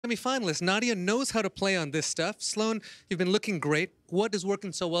Semi-finalist. Nadia knows how to play on this stuff. Sloane, you've been looking great. What is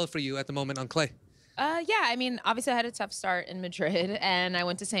working so well for you at the moment on clay? Yeah, I mean, obviously I had a tough start in Madrid and I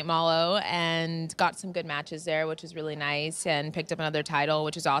went to St. Malo and got some good matches there, which was really nice, and picked up another title,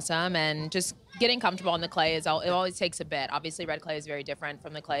 which is awesome. And just getting comfortable on the clay it always takes a bit. Obviously red clay is very different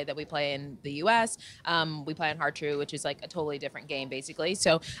from the clay that we play in the US. We play on hard true, which is like a totally different game basically.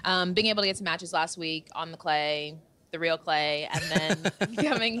 So being able to get some matches last week on the clay, the real clay, and then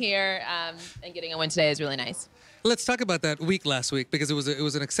coming here and getting a win today is really nice. Let's talk about that week last week, because it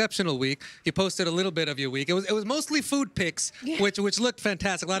was an exceptional week. You posted a little bit of your week. It was mostly food pics, which looked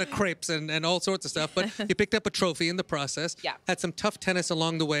fantastic. A lot of crepes and all sorts of stuff. But you picked up a trophy in the process. Yeah. Had some tough tennis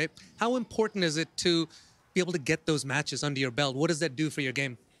along the way. How important is it to be able to get those matches under your belt? What does that do for your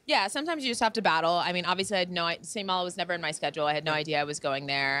game? Yeah, sometimes you just have to battle. I mean, obviously, I had St. Malo was never in my schedule. I had no idea I was going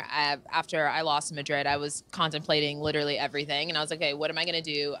there. After I lost in Madrid, I was contemplating literally everything. And I was like, okay, what am I going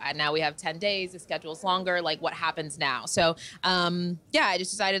to do? And now we have 10 days. The schedule's longer. Like, what happens now? So, yeah, I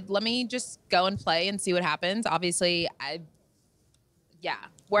just decided, let me just go and play and see what happens. Obviously,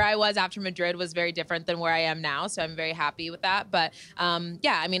 where I was after Madrid was very different than where I am now, so I'm very happy with that. But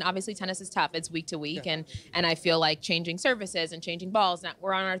yeah, I mean, obviously tennis is tough. It's week to week, and I feel like changing services and changing balls. Now,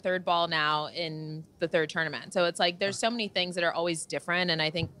 we're on our third ball now in the third tournament, so it's like there's so many things that are always different, and I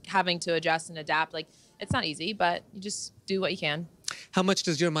think having to adjust and adapt, like it's not easy, but you just do what you can. How much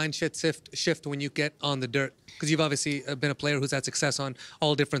does your mind shift when you get on the dirt? Because you've obviously been a player who's had success on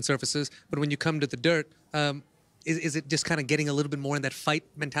all different surfaces, but when you come to the dirt, is it just kind of getting a little bit more in that fight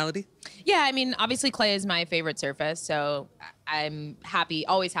mentality? Yeah, I mean, obviously clay is my favorite surface, so I'm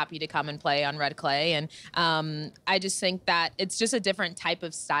always happy to come and play on red clay. And I just think that it's just a different type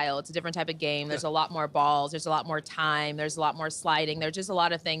of style. It's a different type of game. There's a lot more balls. There's a lot more time. There's a lot more sliding. There's just a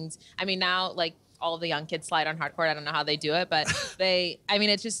lot of things. I mean, now, like, all of the young kids slide on hardcourt. I don't know how they do it, but I mean,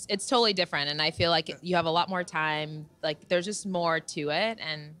 it's totally different. And I feel like you have a lot more time. Like, there's just more to it.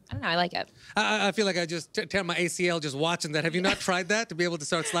 And I don't know, I like it. I feel like I just tear my ACL just watching that. Have you not tried that, to be able to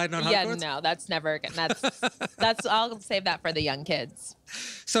start sliding on hardcourt? Yeah, no, that's never, I'll save that for the young kids.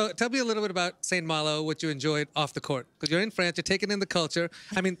 So tell me a little bit about St. Malo, what you enjoyed off the court. Because you're in France, you're taking in the culture.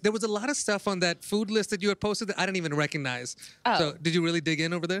 I mean, there was a lot of stuff on that food list that you had posted that I didn't even recognize. Oh. So did you really dig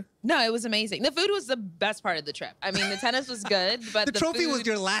in over there? No, it was amazing. The food was the best part of the trip. I mean, the tennis was good, but the trophy was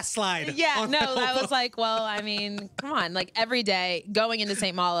your last slide. Yeah, no, I was like, well, I mean, come on. Like, every day going into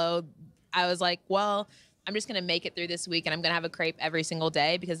St. Malo, I was like, well, I'm just going to make it through this week, and I'm going to have a crepe every single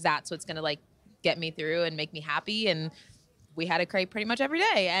day, because that's what's going to, like, get me through and make me happy. And we had a crepe pretty much every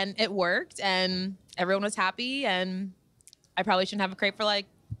day, and it worked, and everyone was happy, and I probably shouldn't have a crepe for like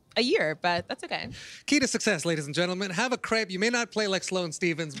a year, but that's okay. Key to success, ladies and gentlemen, have a crepe. You may not play like Sloane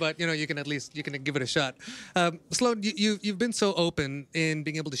Stephens, but you know, you can at least give it a shot. Sloane, you've been so open in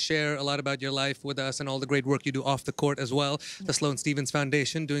being able to share a lot about your life with us and all the great work you do off the court as well. The Sloane Stephens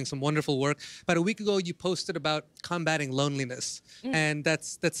Foundation doing some wonderful work. About a week ago, you posted about combating loneliness, and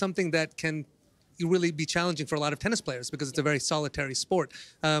that's something that can really be challenging for a lot of tennis players, because it's a very solitary sport.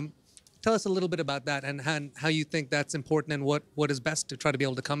 Tell us a little bit about that, and how you think that's important, and what is best to try to be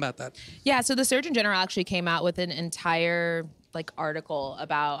able to combat that. Yeah, so the Surgeon General actually came out with an entire article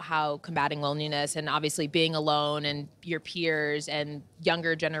about how combating loneliness, and obviously being alone, and your peers and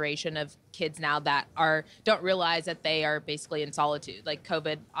younger generation of kids now that don't realize that they are basically in solitude. Like,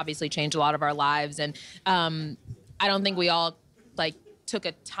 COVID obviously changed a lot of our lives, and I don't think we all took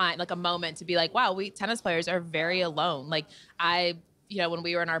a moment to be like, wow, we tennis players are very alone. Like, when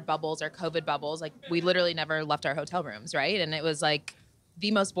we were in our bubbles, our COVID bubbles, like, we literally never left our hotel rooms, right? And it was like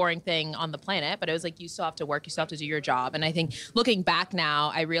the most boring thing on the planet, but it was like, you still have to work, you still have to do your job. And I think looking back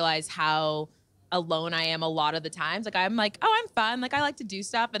now, I realize how alone I am a lot of the times. Like, I'm like, oh, I'm fun. Like, I like to do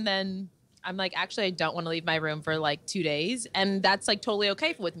stuff. And then I'm like, actually, I don't want to leave my room for like 2 days. And that's like totally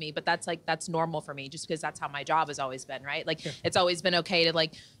okay with me. But that's normal for me, just because that's how my job has always been, right? Like, it's always been okay to,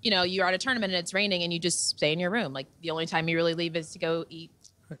 like, you're at a tournament and it's raining and you just stay in your room. Like, the only time you really leave is to go eat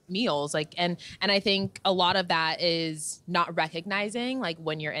meals. Like, and I think a lot of that is not recognizing, like,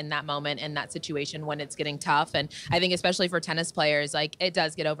 when you're in that moment, in that situation, when it's getting tough. And I think especially for tennis players, like, it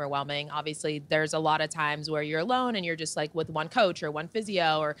does get overwhelming. Obviously, there's a lot of times where you're alone and you're just like with one coach or one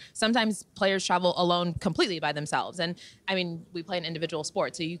physio, or sometimes players travel alone completely by themselves. And I mean, we play an individual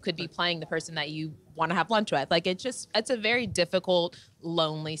sport, so you could be playing the person that you want to have lunch with. Like, it's a very difficult,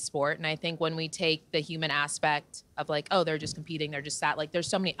 lonely sport. And I think when we take the human aspect of like, oh, they're just competing, they're just sat, like, there's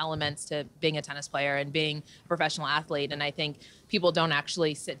so many elements to being a tennis player and being a professional athlete. And I think people don't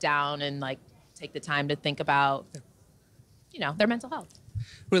actually sit down and like take the time to think about, their mental health.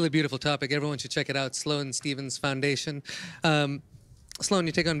 Really beautiful topic. Everyone should check it out. Sloane Stephens Foundation. Sloane,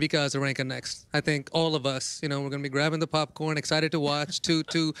 you take on Vika Azarenka next. I think all of us, we're going to be grabbing the popcorn, excited to watch two,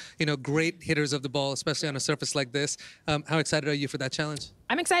 great hitters of the ball, especially on a surface like this. How excited are you for that challenge?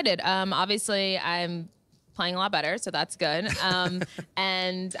 I'm excited. Obviously, I'm playing a lot better, so that's good.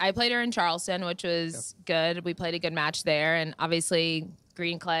 And I played her in Charleston, which was good. We played a good match there, and obviously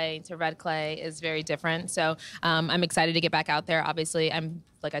green clay to red clay is very different. So I'm excited to get back out there. Obviously,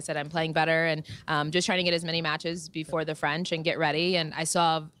 like I said, I'm playing better and just trying to get as many matches before the French and get ready. And I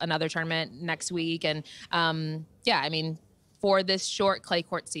saw another tournament next week. And for this short clay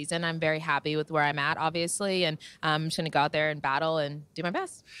court season, I'm very happy with where I'm at, obviously. And I'm just going to go out there and battle and do my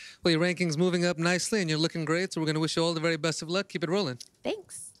best. Well, your ranking's moving up nicely and you're looking great. So we're going to wish you all the very best of luck. Keep it rolling.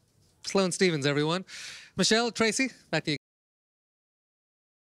 Thanks. Sloane Stephens, everyone. Michelle, Tracy, back to you.